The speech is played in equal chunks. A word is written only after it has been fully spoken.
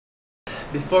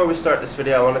Before we start this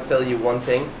video, I want to tell you one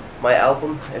thing. My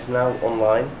album is now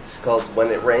online. It's called When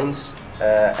It Rains,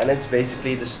 and it's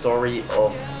basically the story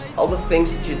of all the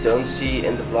things that you don't see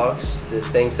in the vlogs, the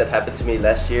things that happened to me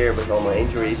last year with all my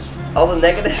injuries, all the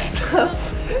negative stuff.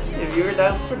 If you're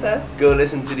down for that, go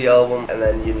listen to the album, and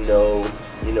then you know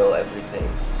everything.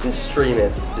 Just stream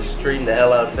it. Just stream the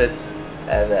hell out of it,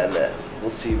 and then we'll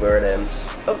see where it ends.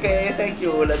 Okay, thank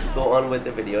you. Let's go on with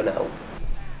the video now.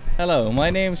 Hello, my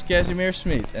name is Casimir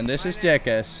Smit and this is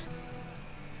Jackass.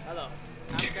 Hello,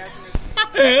 I'm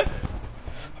Casimir.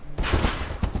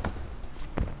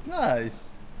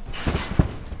 Nice.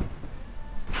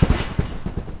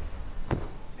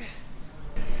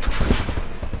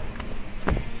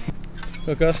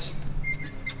 Lucas.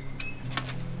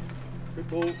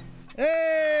 Cool.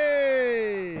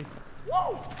 Hey!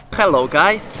 Hello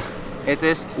guys, it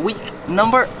is week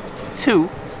number 2.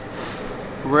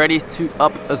 Ready to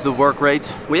up the work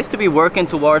rate. We have to be working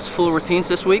towards full routines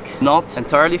this week. Not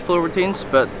entirely full routines,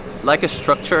 but like a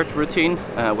structured routine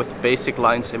with basic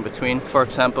lines in between. For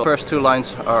example, first 2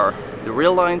 lines are the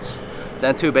real lines,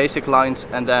 then 2 basic lines,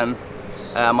 and then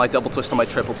my double twist and my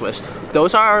triple twist.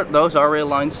 Those are real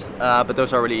lines, but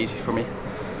those are really easy for me.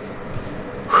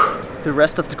 The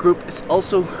rest of the group is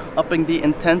also upping the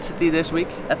intensity this week.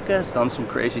 Epke has done some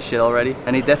crazy shit already,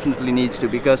 and he definitely needs to,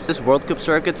 because this World Cup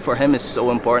circuit for him is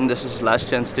so important. This is his last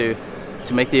chance to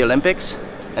make the Olympics,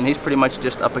 and he's pretty much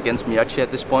just up against Miyachi at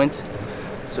this point.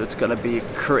 So it's gonna be a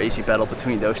crazy battle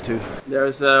between those two.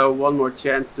 There's one more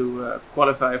chance to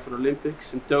qualify for the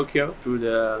Olympics in Tokyo through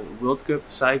the World Cup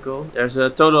cycle. There's a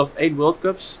total of 8 World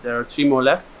Cups. There are 3 more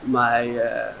left.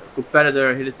 My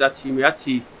competitor Hidetachi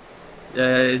Miyachi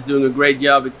is doing a great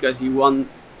job because he won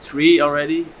 3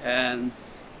 already and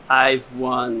I've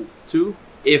won 2.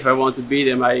 If I want to beat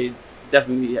him, I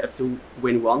definitely have to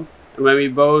win 1. And when we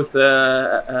both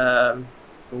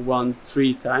won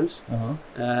 3 times,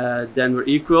 then we're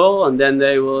equal, and then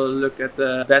they will look at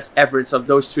the best average of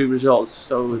those 3 results.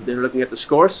 So they're looking at the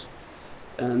scores,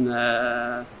 and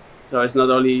so it's not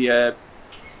only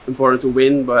important to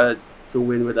win, but to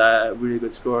win with a really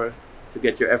good score to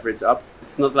get your average up.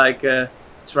 It's not like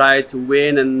try to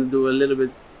win and do a little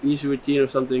bit easy routine or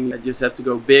something. I just have to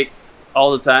go big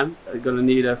all the time. I'm gonna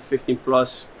need a 15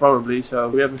 plus probably. So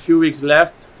we have a few weeks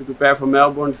left to prepare for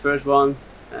Melbourne, the first one.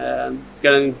 It's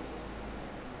getting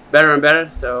better and better,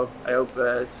 so I hope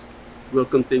it will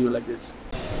continue like this.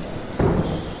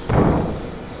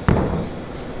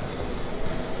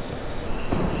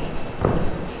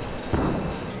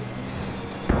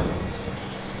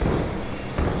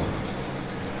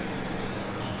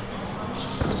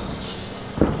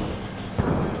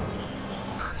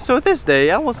 So this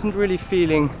day I wasn't really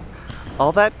feeling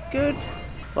all that good.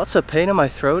 Lots of pain in my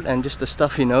throat and just a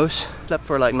stuffy nose. Slept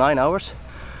for like 9 hours,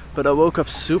 but I woke up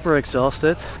super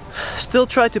exhausted. Still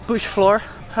tried to push floor.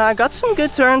 I got some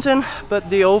good turns in, but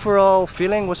the overall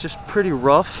feeling was just pretty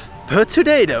rough. But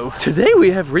today though, today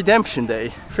we have redemption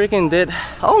day. Freaking did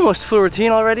almost full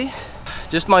routine already.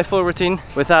 Just my full routine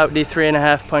without the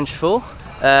 3.5 punch full.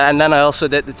 And then I also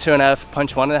did the 2.5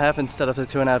 punch 1.5 instead of the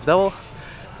 2.5 double,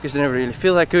 because I didn't really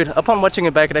feel that good. Upon watching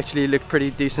it back, it actually looked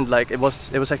pretty decent. Like it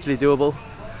was actually doable.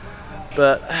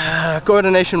 But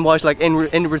coordination wise, like in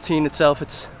the routine itself,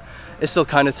 it's still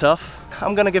kind of tough.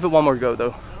 I'm gonna give it one more go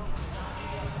though.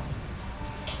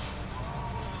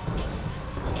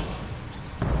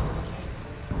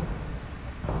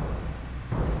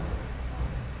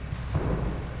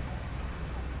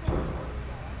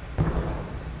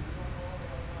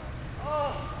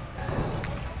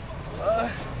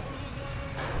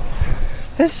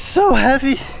 It's so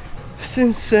heavy. It's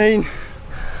insane.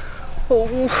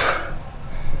 Oh,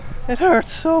 it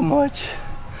hurts so much.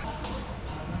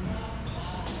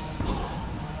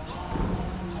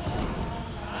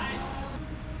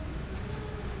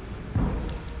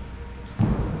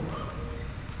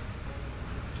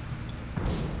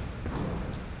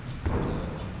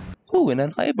 Oh, and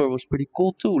then Hyper was pretty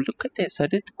cool too. Look at this, I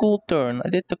did the cool turn. I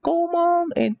did the Coleman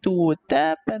into a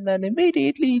tap and then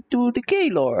immediately to the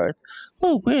Gaylord.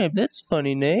 Oh, Graham, that's a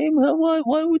funny name.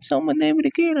 Why would someone name it a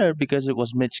Gaylord? Because it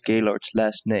was Mitch Gaylord's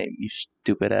last name, you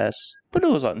stupid ass. But it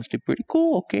was honestly pretty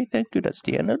cool. Okay, thank you. That's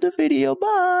the end of the video.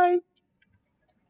 Bye!